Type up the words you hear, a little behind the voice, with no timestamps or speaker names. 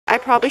I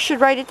probably should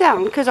write it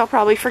down because I'll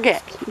probably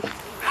forget.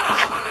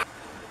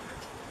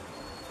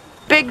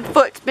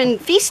 Bigfoot's been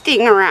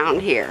feasting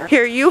around here.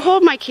 Here, you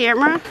hold my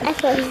camera.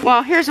 Okay.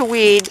 Well, here's a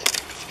weed.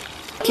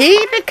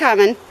 Keep it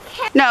coming.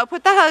 No,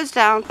 put the hose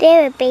down.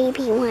 They're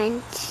baby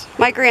ones.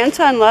 My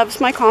grandson loves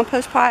my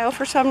compost pile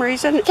for some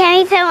reason.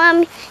 Can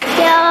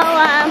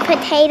I throw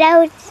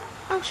potatoes?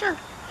 Oh, sure.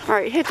 All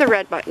right, hit the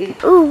red button.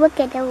 Ooh, look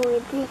at the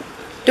wood.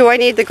 Do I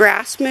need the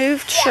grass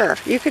moved? Sure,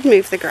 you could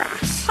move the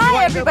grass.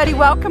 Hi everybody,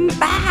 welcome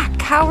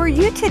back. How are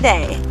you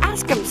today?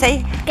 Ask them, say,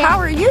 how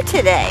are you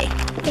today?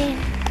 Yeah.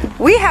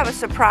 We have a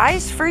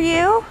surprise for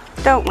you,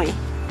 don't we?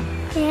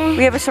 Yeah.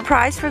 We have a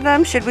surprise for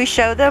them. Should we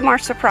show them our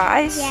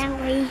surprise? Yeah,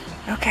 we.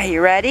 Okay,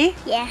 you ready?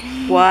 Yeah.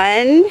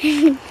 1,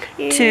 2,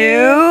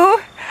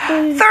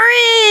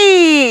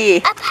 3.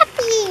 A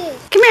puppy.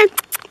 Come here.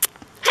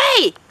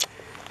 Hey,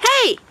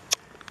 hey.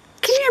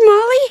 Come here,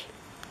 Molly.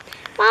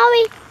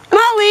 Molly.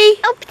 Molly.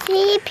 Oh,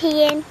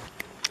 peeing.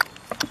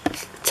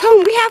 Tell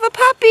them we have a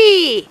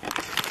puppy.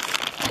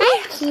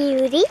 Hi,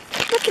 cutie.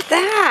 Look at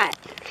that.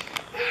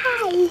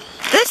 Hi.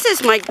 This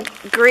is my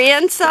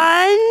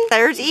grandson.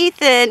 There's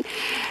Ethan,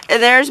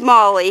 and there's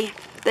Molly.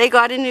 They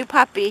got a new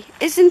puppy.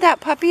 Isn't that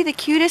puppy the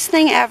cutest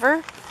thing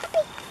ever?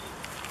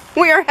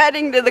 We are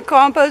heading to the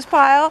compost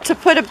pile to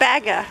put a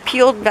bag of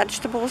peeled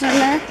vegetables in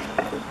there.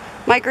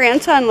 My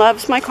grandson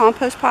loves my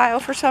compost pile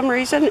for some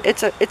reason.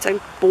 It's a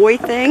boy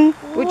thing.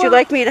 Would you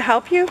like me to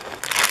help you?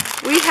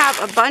 We have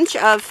a bunch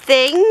of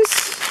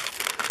things.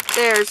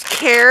 There's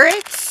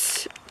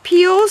carrots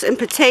peels and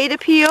potato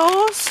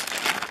peels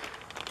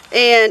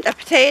and a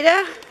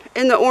potato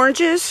and the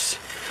oranges.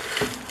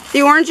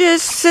 The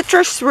oranges,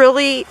 citrus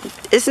really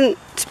isn't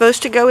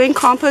supposed to go in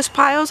compost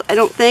piles, I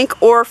don't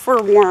think, or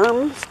for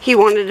worms. He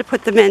wanted to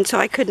put them in, so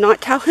I could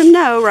not tell him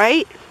no,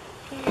 right?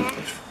 Yeah.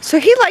 So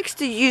he likes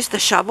to use the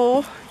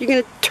shovel. You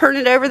gonna turn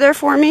it over there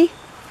for me?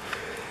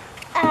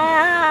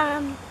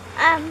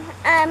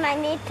 I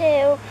need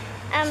to,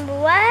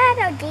 what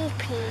are these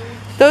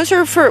peas? Those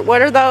are for,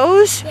 what are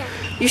those? Yeah.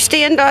 You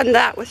stand on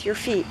that with your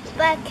feet.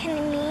 But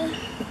can me?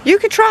 You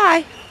could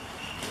try.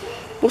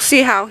 We'll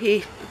see how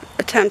he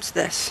attempts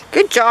this.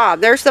 Good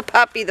job. There's the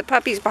puppy. The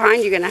puppy's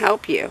behind you, gonna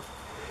help you.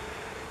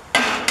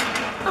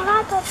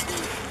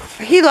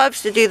 He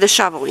loves to do the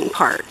shoveling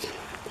part.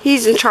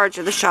 He's in charge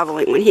of the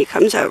shoveling when he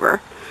comes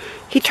over.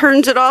 He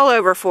turns it all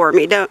over for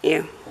me, don't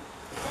you?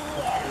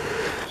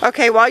 Yeah.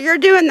 Okay, while you're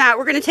doing that,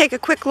 we're gonna take a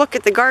quick look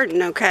at the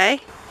garden, okay?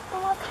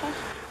 Oh,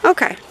 Okay.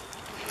 okay.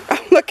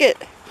 Oh, look at,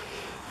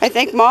 I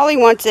think Molly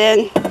wants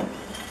in.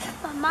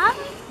 But Mommy?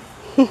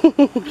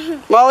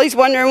 Molly's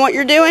wondering what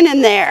you're doing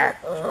in there.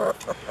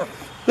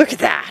 Look at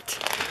that.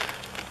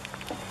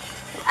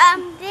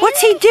 What's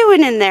he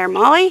doing in there,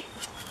 Molly?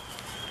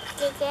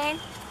 Digging.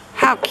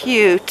 How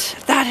cute.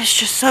 That is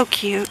just so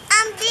cute.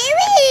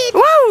 David.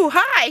 Whoa,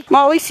 hi.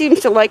 Molly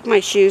seems to like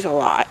my shoes a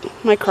lot.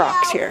 My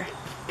Crocs here.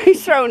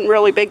 He's throwing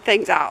really big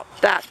things out.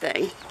 That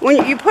thing.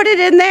 When you put it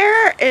in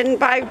there, and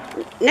by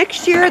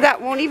next year,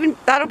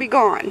 that'll be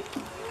gone.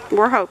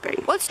 We're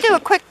hoping. Let's do a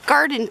quick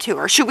garden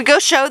tour. Should we go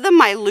show them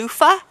my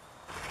loofah?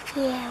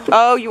 Yeah.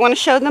 Oh, you want to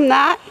show them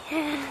that?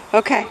 Yeah.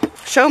 Okay.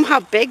 Show them how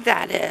big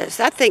that is.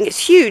 That thing is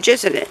huge,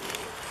 isn't it?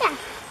 Yeah.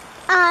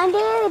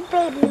 There's a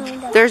baby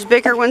one. There's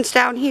bigger ones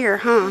down here,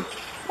 huh?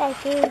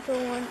 That's the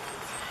one.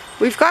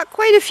 We've got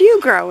quite a few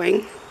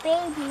growing.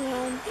 Baby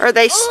one. Are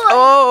they?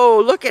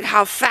 Oh, look at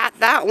how fat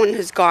that one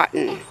has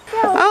gotten.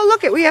 Oh,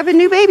 look at, we have a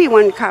new baby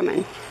one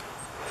coming.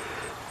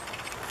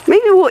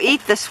 Maybe we'll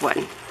eat this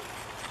one.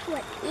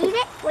 What, eat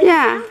it?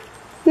 Yeah.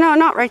 No,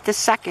 not right this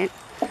second.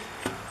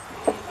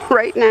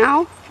 Right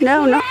now?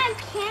 No, no.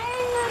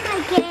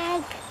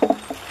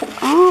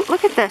 Oh,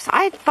 look at this.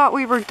 I thought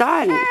we were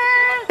done.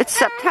 It's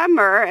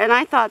September, and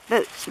I thought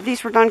that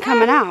these were done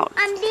coming out.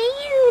 Do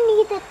you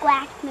need the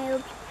grass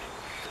moved?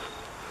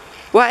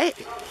 What?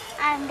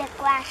 The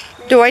grass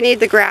moved. Do I need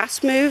the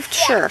grass moved?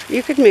 Yeah. Sure,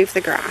 you could move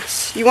the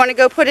grass. You want to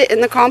go put it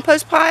in the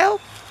compost pile?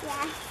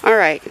 Yeah. All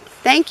right.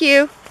 Thank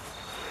you.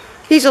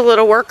 He's a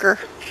little worker.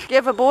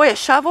 Give a boy a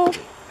shovel,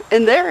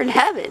 and they're in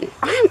heaven.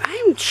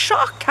 I'm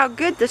shocked how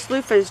good this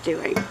loofah is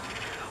doing.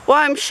 Well,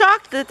 I'm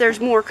shocked that there's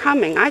more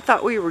coming. I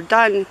thought we were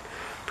done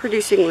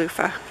producing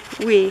loofah.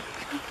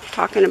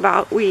 Talking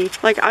about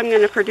like I'm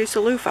going to produce a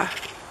loofah.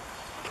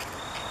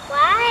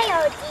 Why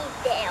are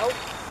these there?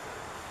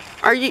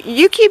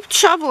 You keep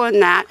shoveling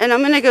that, and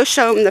I'm going to go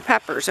show them the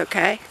peppers,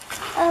 okay?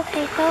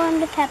 Okay, go in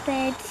the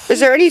peppers. Is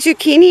there any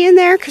zucchini in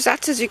there? Because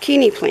that's a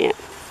zucchini plant.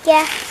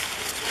 Yeah.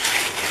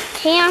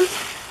 Cam?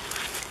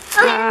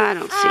 I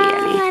don't see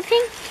any. I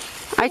think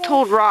I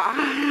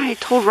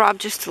told Rob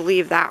just to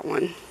leave that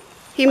one.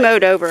 He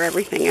mowed over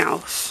everything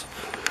else.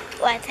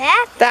 what's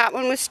that? That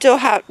one still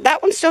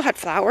had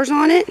flowers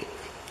on it.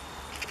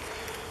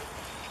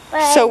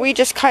 But So we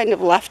just kind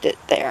of left it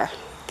there.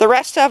 The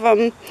rest of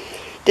them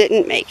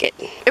didn't make it.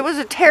 It was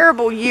a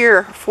terrible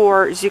year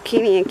for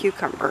zucchini and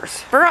cucumbers.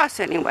 For us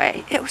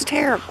anyway, it was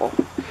terrible.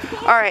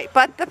 All right,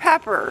 but the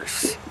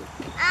peppers.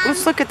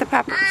 Let's look at the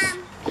peppers.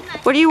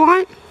 What do you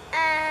want?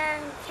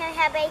 Can I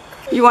have ice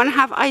cream. You want to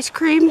have ice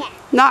cream? Yeah.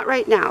 Not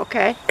right now,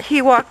 okay?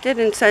 He walked in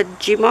and said,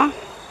 Gima,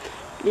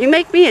 you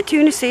make me a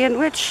tuna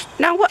sandwich?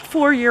 Now what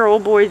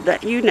 4-year-old boy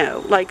that you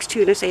know likes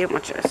tuna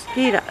sandwiches?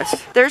 He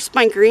does. There's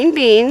my green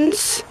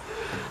beans.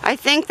 I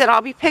think that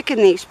I'll be picking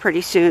these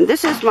pretty soon.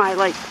 This is my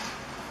like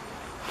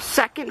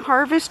second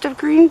harvest of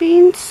green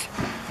beans.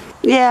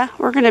 Yeah,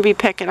 we're gonna be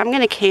picking. I'm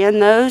gonna can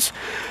those,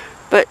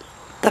 but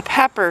the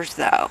peppers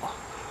though,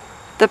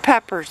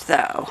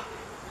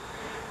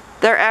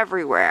 they're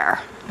everywhere.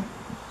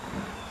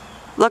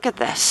 Look at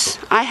this.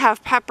 I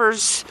have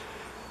peppers.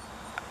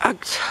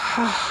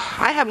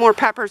 I have more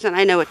peppers than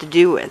I know what to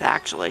do with,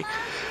 actually.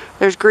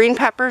 There's green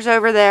peppers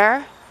over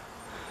there.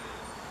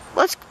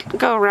 Let's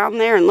go around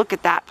there and look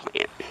at that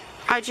plant.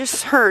 I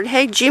just heard,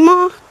 hey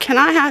Gima, can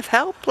I have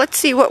help? Let's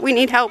see what we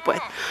need help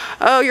with.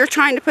 Oh, you're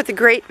trying to put the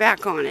grate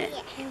back on it.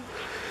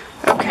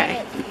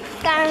 Okay.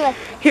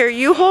 Here,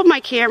 you hold my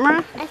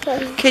camera.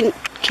 Okay.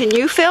 Can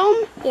you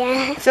film?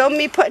 Yeah. Film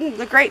me putting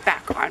the grate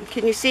back on.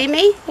 Can you see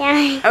me?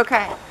 Yeah.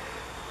 Okay.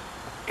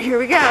 Here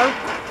we go.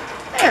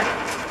 There.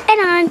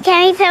 And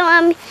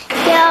can we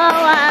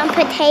put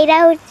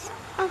potatoes?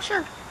 Oh,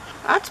 sure.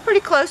 That's a pretty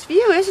close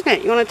view, isn't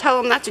it? You want to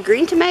tell them that's a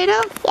green tomato?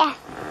 Yeah.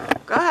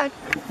 Go ahead.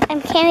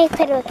 Can we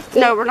put it?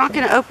 No, we're not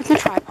going to open the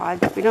tripod.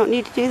 We don't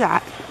need to do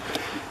that.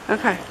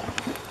 Okay.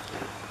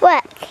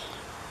 What?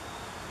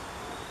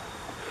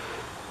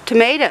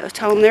 Tomatoes.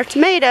 Tell them they're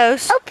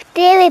tomatoes. Oh,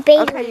 they're a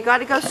baby. Okay, you got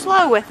to go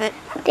slow with it.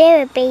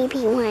 They're a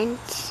baby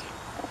ones.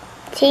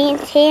 See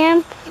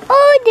them?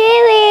 Oh,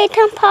 they're a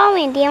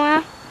component,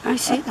 Dima. I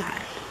see that.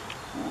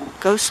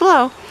 Go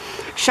slow.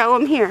 Show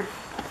them here.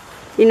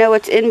 You know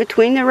what's in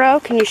between the row?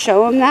 Can you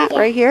show them that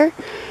right here?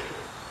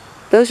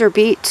 Those are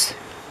beets.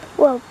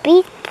 Well,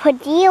 beet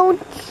potatoes.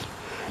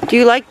 Do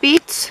you like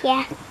beets?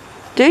 Yeah.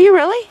 Do you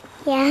really?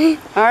 Yeah.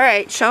 All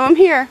right, show them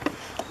here.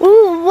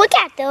 Ooh, look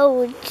at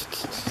those.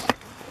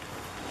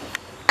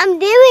 I'm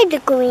doing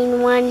the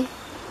green one.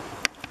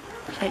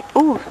 Say,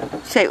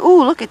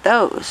 ooh, look at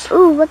those.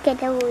 Ooh, look at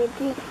those.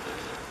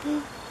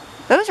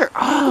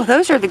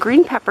 Those are the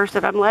green peppers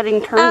that I'm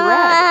letting turn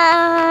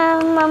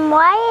red.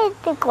 Why is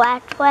the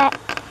grass wet?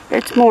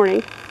 It's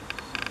morning.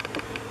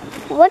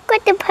 Look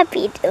what the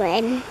puppy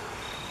doing.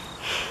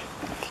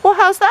 Well,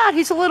 how's that?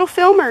 He's a little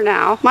filmer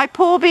now. My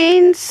pool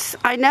beans,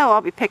 I know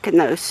I'll be picking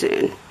those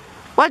soon.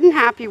 Wasn't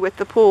happy with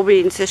the pool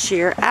beans this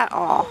year at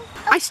all.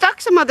 I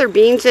stuck some other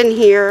beans in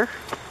here.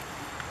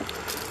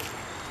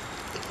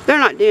 They're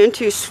not doing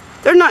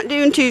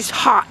too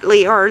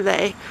hotly, are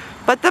they?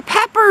 But the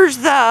peppers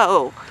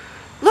though.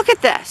 Look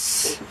at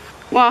this.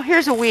 Well,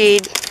 here's a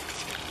weed.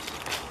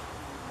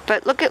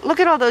 But look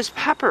at all those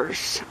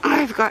peppers.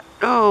 I've got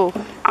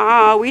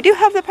we do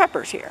have the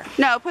peppers here.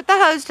 No, put the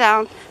hose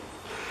down.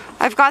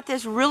 I've got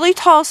this really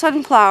tall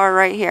sunflower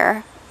right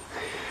here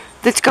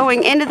that's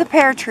going into the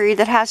pear tree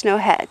that has no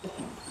head.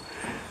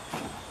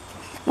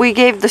 We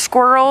gave the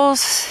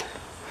squirrels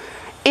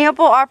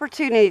ample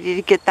opportunity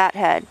to get that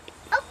head.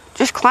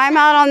 Just climb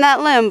out on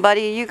that limb,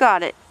 buddy. You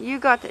got it. You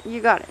got it.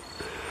 You got it.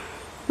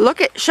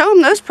 Show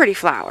them those pretty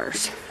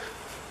flowers.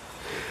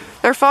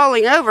 They're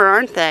falling over,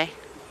 aren't they?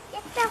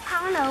 Yes, they're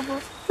falling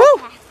over.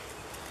 Woo!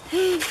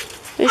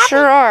 They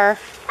sure are.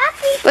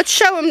 Puppy. Let's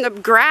show them the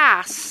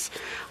grass.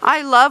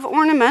 I love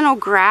ornamental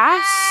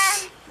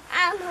grass.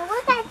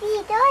 Look at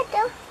these.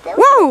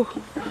 Whoa!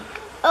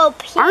 Oh,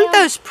 aren't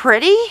those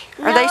pretty?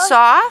 No. Are they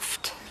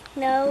soft?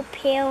 No,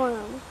 peel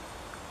them.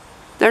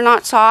 They're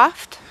not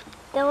soft?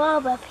 They're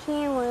all but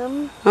peel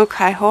them.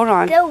 Okay, hold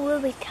on. They're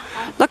really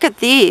tough. Look at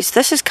these.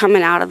 This is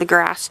coming out of the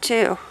grass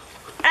too.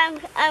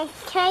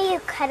 Can you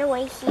cut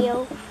away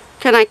here?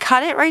 Can I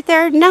cut it right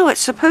there? No, it's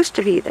supposed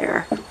to be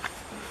there.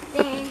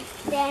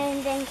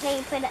 Then can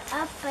you put it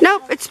up?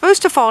 Nope, it's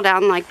supposed to fall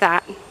down like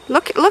that.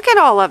 Look at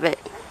all of it.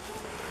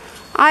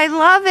 I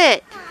love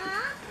it.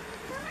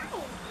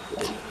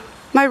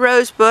 My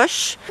rose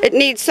bush. It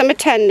needs some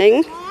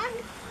attending.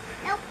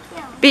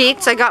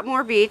 Beets, I got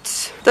more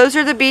beets. Those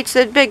are the beets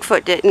that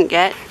Bigfoot didn't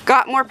get.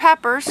 Got more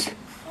peppers.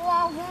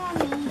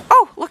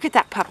 Oh, look at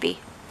that puppy.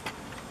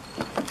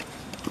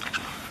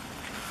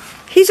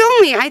 He's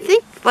only, I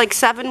think, like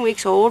 7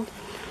 weeks old.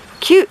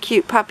 Cute,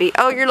 cute puppy.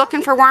 Oh, you're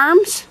looking for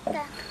worms?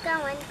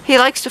 He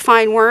likes to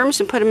find worms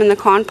and put them in the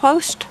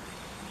compost.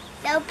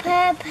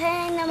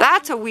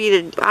 That's a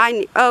weeded,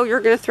 oh,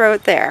 you're going to throw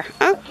it there.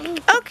 Oh,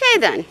 okay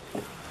then.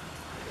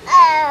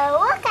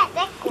 Look at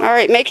that. All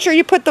right, make sure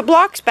you put the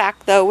blocks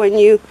back though when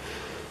you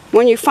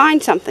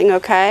find something,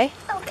 okay?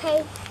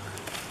 Okay.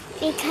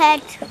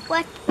 Because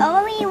what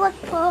only look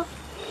for.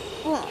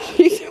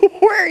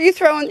 Where are you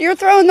throwing? You're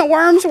throwing the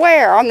worms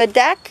where? On the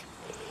deck?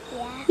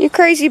 Yeah. You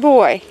crazy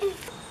boy.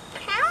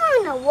 How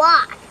on the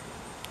what?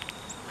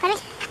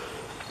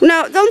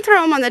 No, don't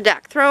throw them on the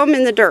deck. Throw them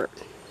in the dirt.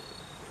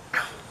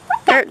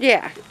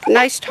 Yeah,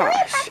 nice toss.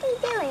 What are you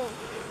doing?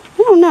 I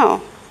don't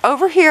know.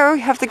 Over here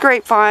we have the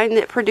grapevine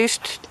that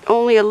produced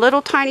only a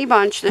little tiny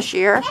bunch this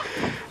year.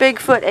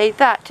 Bigfoot ate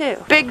that too.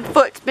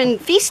 Bigfoot's been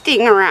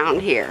feasting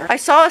around here. I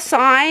saw a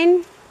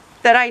sign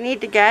that I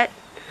need to get.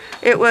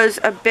 It was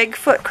a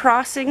Bigfoot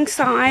crossing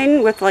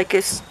sign with like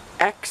a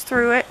X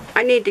through it.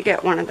 I need to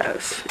get one of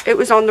those. It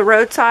was on the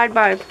roadside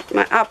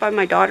out by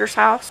my daughter's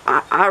house.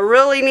 I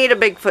really need a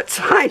Bigfoot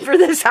sign for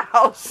this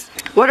house.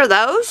 What are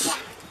those?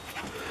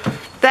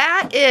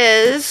 That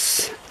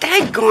is,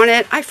 daggone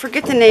it, I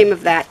forget the name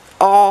of that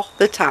all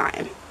the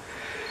time.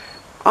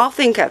 I'll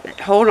think of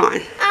it. Hold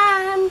on.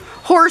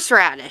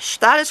 Horseradish.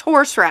 That is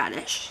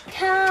horseradish.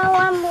 Tell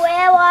them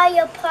where are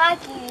your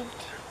froggies?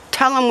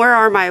 Tell them where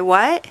are my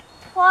what?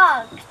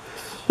 Frogs.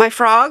 My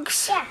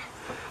frogs? Yeah.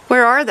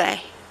 Where are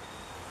they?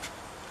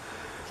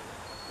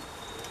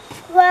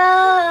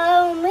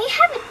 Well, we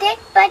have a dick,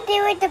 but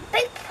there was a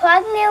big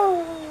frog that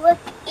was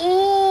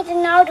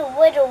eating all the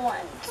little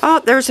ones. Oh,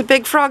 there's a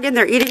big frog in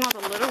there eating all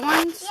the little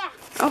ones? Yeah.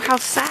 Oh, how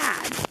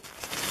sad.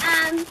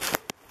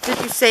 Did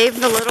you save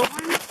the little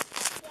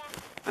ones?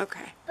 Yeah.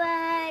 Okay. But,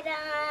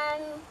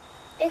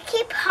 they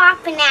keep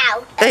hopping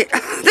out. They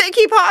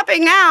keep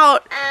hopping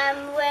out.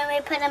 When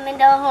we put them in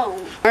the home.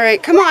 All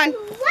right, come on.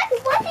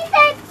 What is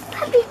that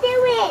puppy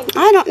doing?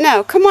 I don't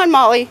know. Come on,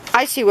 Molly.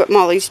 I see what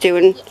Molly's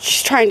doing.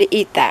 She's trying to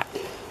eat that.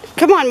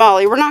 Come on,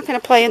 Molly. We're not going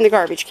to play in the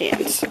garbage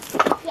cans.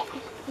 Yeah.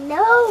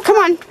 No. Come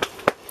on.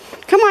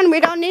 Come on. We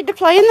don't need to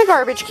play in the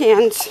garbage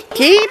cans.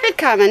 Keep it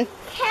coming.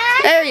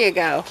 There you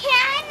go. Can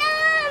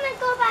I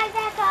go back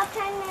up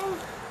and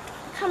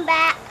come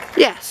back?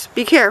 Yes.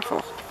 Be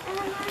careful.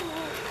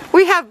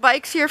 We have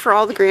bikes here for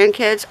all the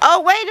grandkids.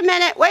 Oh, wait a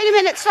minute. Wait a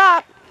minute.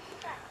 Stop.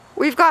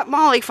 We've got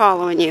Molly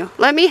following you.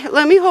 Let me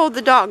hold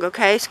the dog,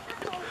 okay?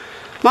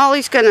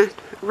 Molly's gonna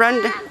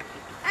run.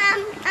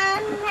 I'm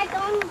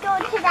going to go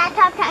to that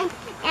top tank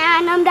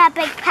and on that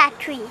big pat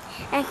tree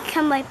and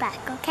come right back,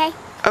 okay?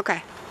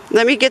 Okay.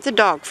 Let me get the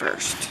dog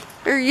first.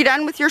 Are you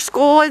done with your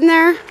school in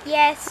there?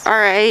 Yes. All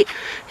right.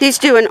 He's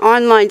doing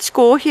online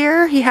school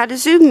here. He had a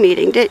Zoom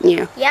meeting, didn't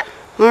you? Yep.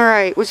 All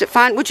right. Was it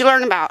fun? What'd you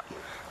learn about?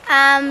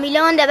 We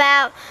learned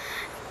about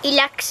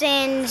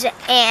elections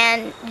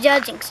and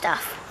judging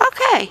stuff.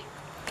 Okay.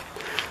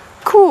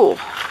 Cool.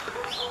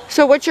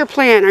 So what's your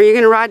plan? Are you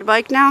going to ride a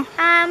bike now?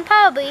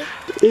 Probably.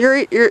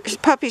 Your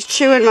puppy's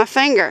chewing my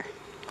finger.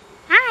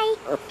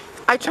 Hi.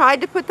 I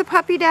tried to put the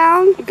puppy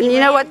down. And you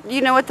know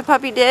what the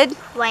puppy did?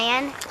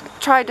 Ran.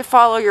 Tried to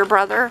follow your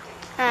brother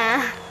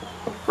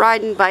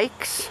riding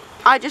bikes.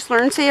 I just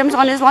learned Sam's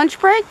on his lunch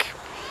break.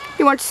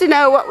 He wants to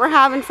know what we're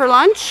having for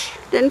lunch.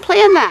 Didn't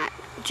plan that.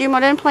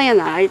 Jimo didn't plan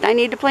that. I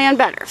need to plan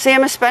better.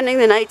 Sam is spending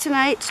the night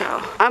tonight,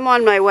 so I'm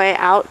on my way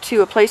out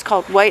to a place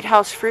called White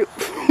House Fruit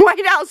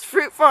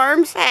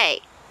Farms.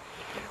 Hey,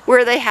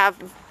 where they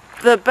have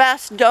the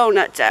best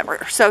donuts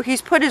ever. So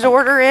he's put his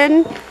order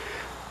in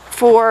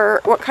for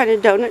what kind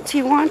of donuts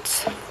he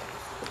wants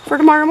for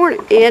tomorrow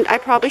morning. And I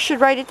probably should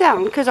write it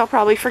down because I'll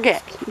probably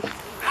forget.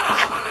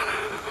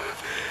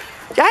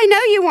 I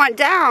know you want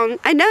down.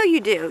 I know you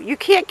do. You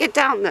can't get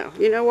down though.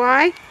 You know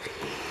why?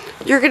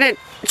 You're gonna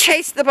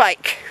chase the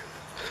bike.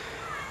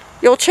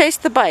 You'll chase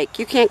the bike.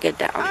 You can't get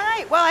down.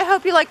 Alright, well I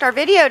hope you liked our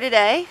video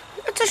today.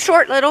 It's a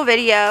short little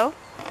video.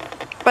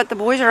 But the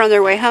boys are on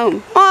their way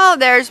home. Oh,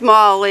 there's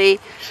Molly.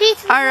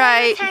 She's all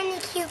right. a tiny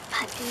cute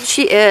puppy.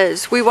 She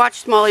is. We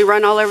watched Molly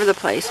run all over the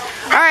place.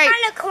 All right.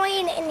 I found a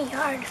coin in the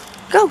yard.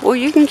 Go. Well,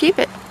 you can keep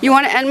it. You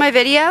want to end my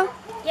video?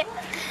 Yep.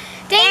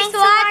 Thanks for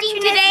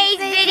watching today's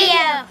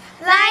video.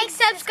 Like,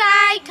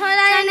 subscribe, turn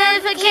on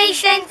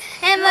notifications,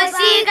 and we'll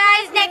see you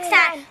guys next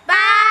time.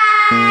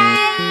 Bye.